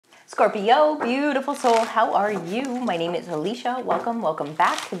Scorpio, beautiful soul, how are you? My name is Alicia. Welcome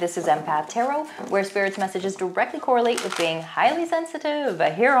back. This is Empath Tarot, where Spirit's messages directly correlate with being highly sensitive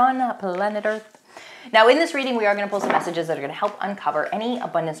here on planet Earth. Now, in this reading, we are going to pull some messages that are going to help uncover any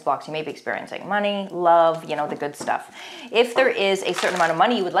abundance blocks you may be experiencing. Money, love, the good stuff. If there is a certain amount of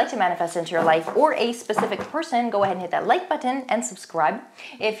money you would like to manifest into your life or a specific person, go ahead and hit that like button and subscribe.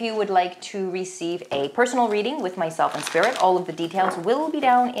 If you would like to receive a personal reading with myself and Spirit, all of the details will be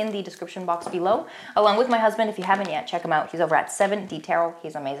down in the description box below, along with my husband. If you haven't yet, check him out. He's over at 7D Tarot.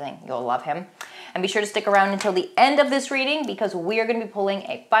 He's amazing. You'll love him. And be sure to stick around until the end of this reading because we are going to be pulling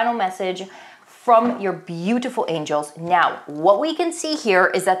a final message from your beautiful angels. Now, what we can see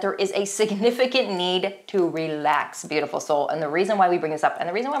here is that there is a significant need to relax, beautiful soul. And the reason why we bring this up and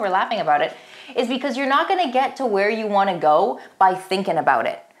the reason why we're laughing about it is because you're not going to get to where you want to go by thinking about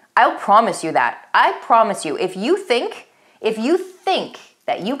it. I'll promise you that. I promise you, if you think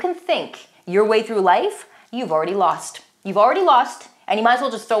that you can think your way through life, you've already lost. You've already lost, and you might as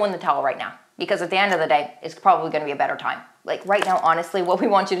well just throw in the towel right now because at the end of the day, it's probably going to be a better time. Like right now, honestly, what we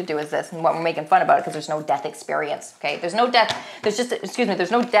want you to do is this, and what we're making fun about it because there's no death experience, okay? There's no death,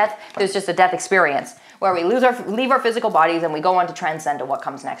 there's no death, there's just a death experience where we leave our physical bodies and we go on to transcend to what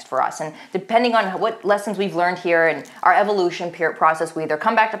comes next for us. And depending on what lessons we've learned here and our evolution process, we either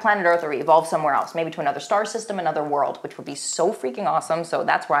come back to planet Earth or we evolve somewhere else, maybe to another star system, another world, which would be so freaking awesome. So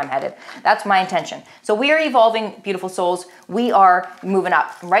that's where I'm headed. That's my intention. So we are evolving, beautiful souls. We are moving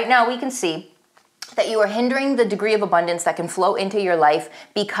up. Right now we can see that you are hindering the degree of abundance that can flow into your life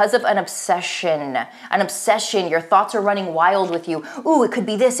because of an obsession. An obsession. Your thoughts are running wild with you. Ooh, it could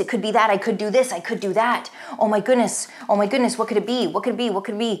be this, it could be that, I could do this, I could do that. Oh my goodness, what could it be? What could it be? What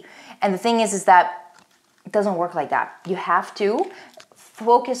could it be? And the thing is that it doesn't work like that. You have to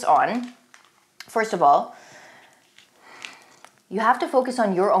focus on, first of all, you have to focus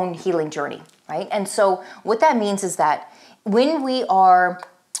on your own healing journey, right? And so what that means is that when we are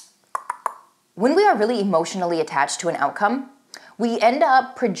really emotionally attached to an outcome, we end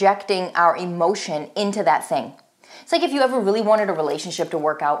up projecting our emotion into that thing. It's like if you ever really wanted a relationship to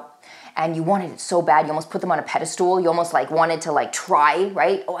work out and you wanted it so bad, you almost put them on a pedestal. You almost wanted to try,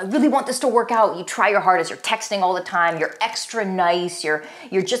 right? Oh, I really want this to work out. You try your hardest. You're texting all the time. You're extra nice. You're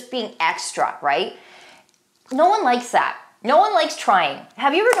just being extra, right? No one likes that. No one likes trying.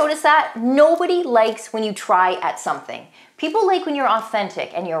 Have you ever noticed that? Nobody likes when you try at something. People like when you're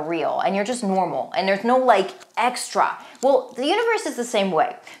authentic and you're real and you're just normal and there's no extra. Well, the universe is the same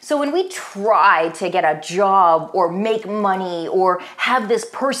way. So when we try to get a job or make money or have this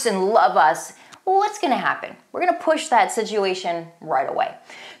person love us, well, what's going to happen? We're going to push that situation right away.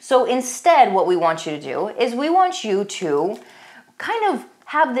 So instead, what we want you to do is we want you to kind of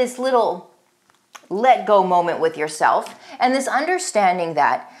have this little let go moment with yourself and this understanding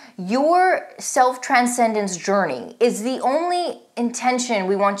that your self-transcendence journey is the only intention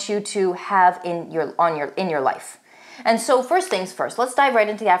we want you to have in your life. And so first things first, let's dive right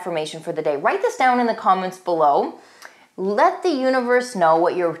into the affirmation for the day. Write this down in the comments below. Let the universe know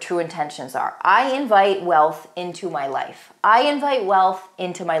what your true intentions are. I invite wealth into my life. I invite wealth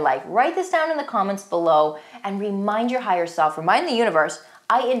into my life. Write this down in the comments below and remind your higher self, remind the universe,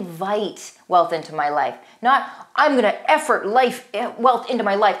 I invite wealth into my life. Not, I'm going to effort wealth into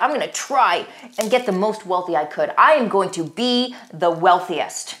my life. I'm going to try and get the most wealthy I could. I am going to be the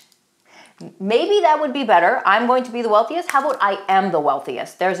wealthiest. Maybe that would be better. I'm going to be the wealthiest. How about I am the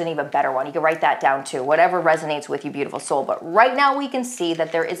wealthiest? There's an even better one. You can write that down too. Whatever resonates with you, beautiful soul. But right now we can see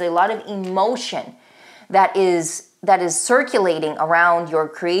that there is a lot of emotion that is circulating around your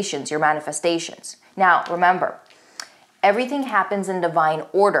creations, your manifestations. Now, remember, everything happens in divine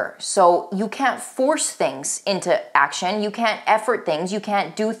order. So you can't force things into action. You can't effort things. You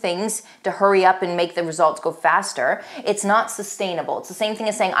can't do things to hurry up and make the results go faster. It's not sustainable. It's the same thing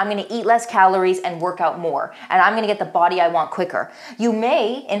as saying, I'm going to eat less calories and work out more. And I'm going to get the body I want quicker. You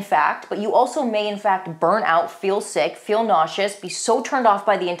may, in fact, but you also may, in fact, burn out, feel sick, feel nauseous, be so turned off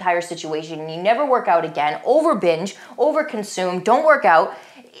by the entire situation, and you never work out again, over binge, over consume, don't work out.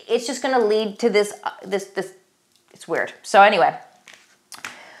 It's just going to lead to this it's weird. So anyway,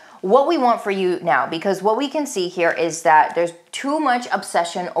 what we want for you now, because what we can see here is that there's too much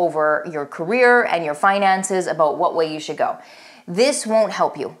obsession over your career and your finances about what way you should go. This won't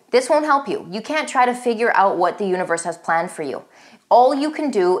help you. This won't help you. You can't try to figure out what the universe has planned for you. All you can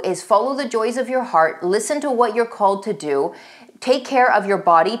do is follow the joys of your heart, listen to what you're called to do, take care of your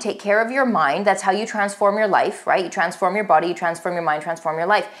body, take care of your mind. That's how you transform your life, right? You transform your body, you transform your mind, transform your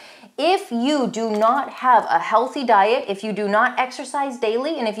life. If you do not have a healthy diet, if you do not exercise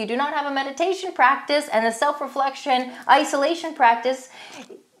daily, and if you do not have a meditation practice and a self-reflection, isolation practice,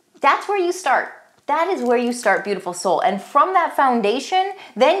 That's where you start. That is where you start, beautiful soul. And from that foundation,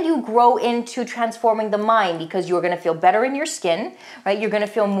 then you grow into transforming the mind, because you're going to feel better in your skin, right? You're going to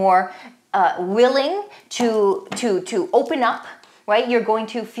feel more willing to open up, right? You're going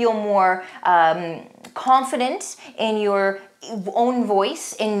to feel more confident in your own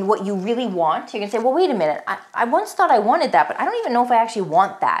voice, in what you really want. You're going to say, well, wait a minute. I once thought I wanted that, but I don't even know if I actually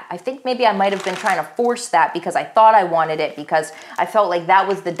want that. I think maybe I might have been trying to force that because I thought I wanted it, because I felt like that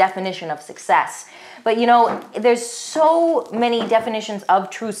was the definition of success. But you know, there's so many definitions of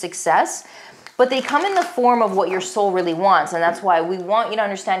true success, but they come in the form of what your soul really wants. And that's why we want you to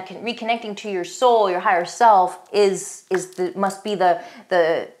understand reconnecting to your soul, your higher self, must be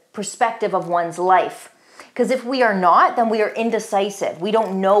the perspective of one's life. Because if we are not, then we are indecisive. We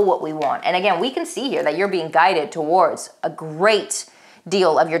don't know what we want. And again, we can see here that you're being guided towards a great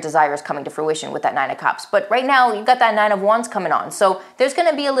deal of your desires coming to fruition with that Nine of Cups. But right now, you've got that Nine of Wands coming on. So there's going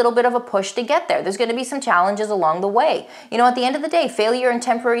to be a little bit of a push to get there. There's going to be some challenges along the way. You know, at the end of the day, failure and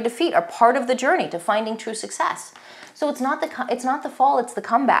temporary defeat are part of the journey to finding true success. So it's not the fall, it's the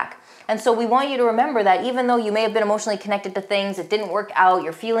comeback. And so we want you to remember that even though you may have been emotionally connected to things, it didn't work out,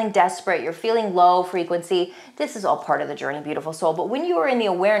 you're feeling desperate, you're feeling low frequency, this is all part of the journey, beautiful soul. But when you are in the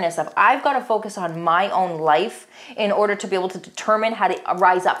awareness of, I've got to focus on my own life in order to be able to determine how to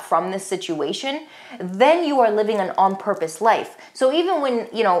rise up from this situation, then you are living an on-purpose life. So even when,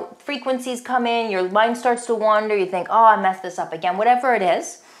 you know, frequencies come in, your mind starts to wander, you think, oh, I messed this up again, whatever it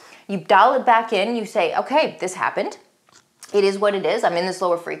is, you dial it back in, you say, okay, this happened. It is what it is. I'm in this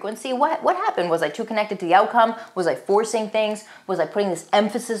lower frequency. What happened? Was I too connected to the outcome? Was I forcing things? Was I putting this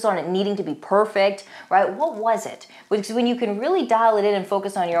emphasis on it needing to be perfect, right? What was it? Because when you can really dial it in and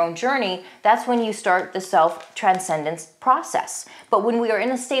focus on your own journey, that's when you start the self-transcendence process. But when we are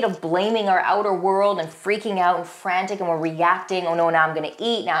in a state of blaming our outer world and freaking out and frantic and we're reacting, oh no, now I'm going to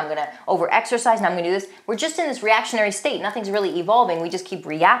eat, now I'm going to over-exercise, now I'm going to do this. We're just in this reactionary state. Nothing's really evolving. We just keep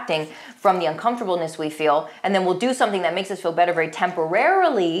reacting from the uncomfortableness we feel, and then we'll do something that makes us feel better very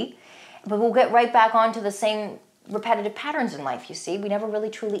temporarily, but we'll get right back onto the same repetitive patterns in life, you see. We never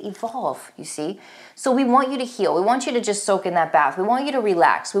really truly evolve, you see. So we want you to heal. We want you to just soak in that bath. We want you to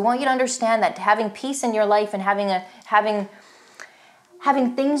relax. We want you to understand that having peace in your life and having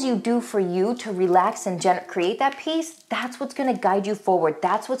things you do for you to relax and create that peace, that's what's going to guide you forward.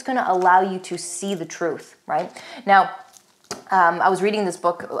 That's what's going to allow you to see the truth, right? Now, I was reading this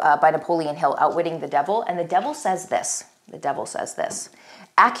book by Napoleon Hill, Outwitting the Devil, and the devil says this. The devil says this: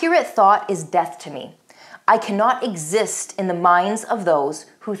 accurate thought is death to me. I cannot exist in the minds of those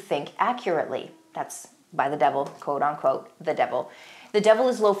who think accurately. That's by the devil, quote unquote, the devil. The devil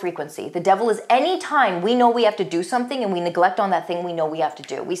is low frequency. The devil is any time we know we have to do something and we neglect on that thing we know we have to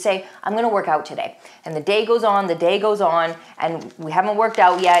do. We say, I'm going to work out today. And the day goes on, and we haven't worked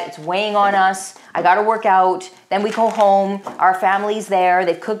out yet. It's weighing on us. I got to work out. Then we go home. Our family's there.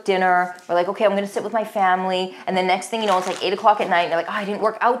 They've cooked dinner. We're like, okay, I'm going to sit with my family. And the next thing you know, it's like 8 o'clock at night. And they're like, oh, I didn't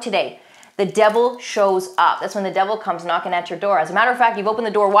work out today. The devil shows up. That's when the devil comes knocking at your door. As a matter of fact, you've opened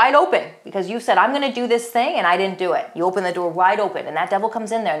the door wide open because you said, I'm going to do this thing, and I didn't do it. You open the door wide open, and that devil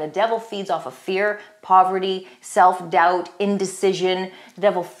comes in there, and the devil feeds off of fear, poverty, self-doubt, indecision. The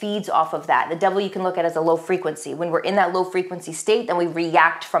devil feeds off of that. The devil you can look at as a low frequency. When we're in that low frequency state, then we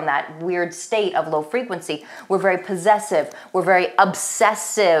react from that weird state of low frequency. We're very possessive. We're very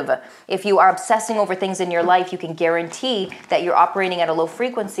obsessive. If you are obsessing over things in your life, you can guarantee that you're operating at a low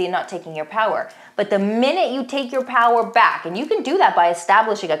frequency and not taking your power. But the minute you take your power back, and you can do that by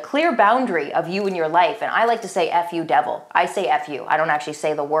establishing a clear boundary of you and your life. And I like to say F you, devil. I say F you. I don't actually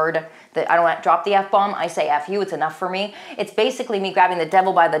say the word. I don't drop the F-bomb. I say F you. It's enough for me. It's basically me grabbing the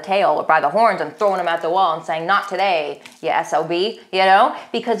devil by the tail or by the horns and throwing him at the wall and saying, not today, you SOB, you know?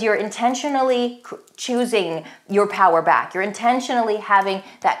 Because you're intentionally choosing your power back. You're intentionally having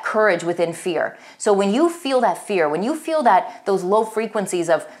that courage within fear. So when you feel that fear, when you feel that those low frequencies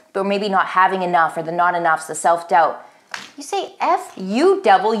of or maybe not having enough or the not enoughs, the self-doubt, you say, F you,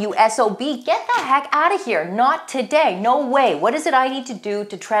 devil, you SOB, get the heck out of here. Not today. No way. What is it I need to do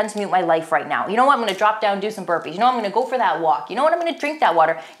to transmute my life right now? You know what? I'm going to drop down, do some burpees. You know what? I'm going to go for that walk. You know what? I'm going to drink that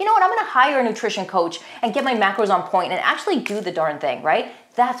water. You know what? I'm going to hire a nutrition coach and get my macros on point and actually do the darn thing, right?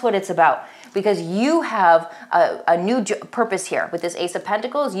 That's what it's about. Because you have a new purpose here. With this Ace of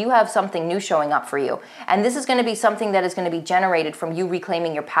Pentacles, you have something new showing up for you. And this is going to be something that is going to be generated from you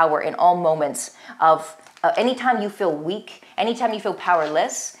reclaiming your power in all moments of anytime you feel weak, anytime you feel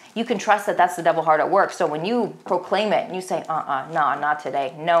powerless, you can trust that that's the devil hard at work. So when you proclaim it and you say, no, not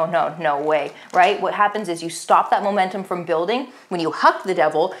today. No, no, no way, right? What happens is you stop that momentum from building. When you huck the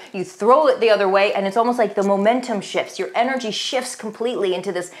devil, you throw it the other way, and it's almost like the momentum shifts. Your energy shifts completely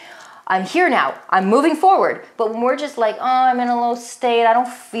into this, I'm here now, I'm moving forward. But when we're just like, oh, I'm in a low state, I don't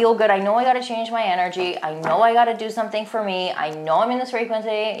feel good, I know I gotta change my energy, I know I gotta do something for me, I know I'm in this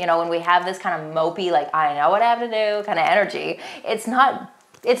frequency, you know, when we have this kind of mopey, like, I know what I have to do kind of energy, it's not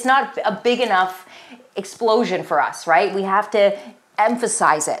a big enough explosion for us, right? We have to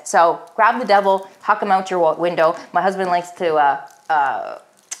emphasize it. So grab the devil, huck him out your window. My husband likes to,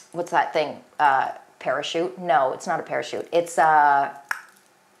 what's that thing? Parachute? No, it's not a parachute. It's,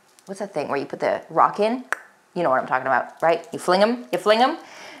 what's that thing where you put the rock in? You know what I'm talking about, right? You fling him,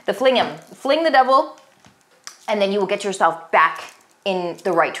 fling the devil, and then you will get yourself back in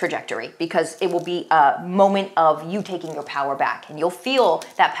the right trajectory, because it will be a moment of you taking your power back, and you'll feel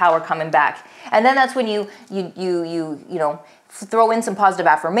that power coming back. And then that's when you know, throw in some positive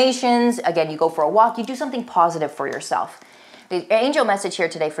affirmations. Again, you go for a walk, you do something positive for yourself. The angel message here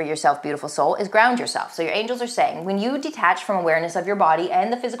today for yourself, beautiful soul, is ground yourself. So your angels are saying, when you detach from awareness of your body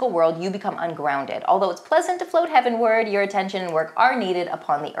and the physical world, you become ungrounded. Although it's pleasant to float heavenward, your attention and work are needed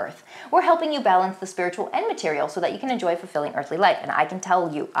upon the earth. We're helping you balance the spiritual and material so that you can enjoy fulfilling earthly life. And I can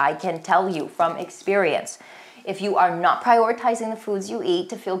tell you from experience, if you are not prioritizing the foods you eat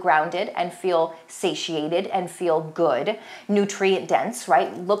to feel grounded and feel satiated and feel good, nutrient dense,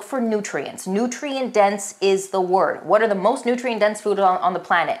 right? Look for nutrients. Nutrient dense is the word. What are the most nutrient dense foods on the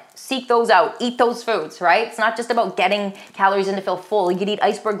planet? Seek those out. Eat those foods, right? It's not just about getting calories in to feel full. You could eat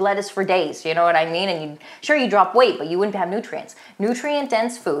iceberg lettuce for days, you know what I mean? And you drop weight, but you wouldn't have nutrients. Nutrient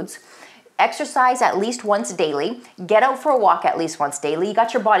dense foods. Exercise at least once daily. Get out for a walk at least once daily. You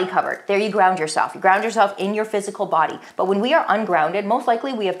got your body covered. There you ground yourself. You ground yourself in your physical body. But when we are ungrounded, most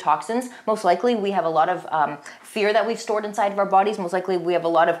likely we have toxins. Most likely we have a lot of fear that we've stored inside of our bodies. Most likely we have a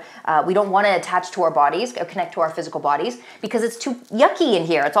lot of, we don't want to attach to our bodies or connect to our physical bodies because it's too yucky in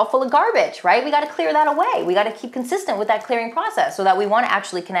here. It's all full of garbage, right? We got to clear that away. We got to keep consistent with that clearing process so that we want to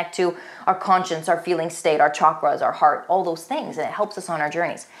actually connect to our conscience, our feeling state, our chakras, our heart, all those things. And it helps us on our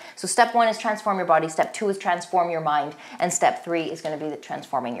journeys. So step 1 is transform your body. Step 2 is transform your mind. And step 3 is going to be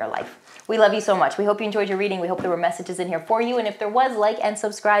transforming your life. We love you so much. We hope you enjoyed your reading. We hope there were messages in here for you. And if there was, like and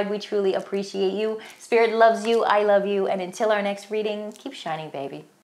subscribe. We truly appreciate you. Spirit loves you. I love you. And until our next reading, keep shining, baby.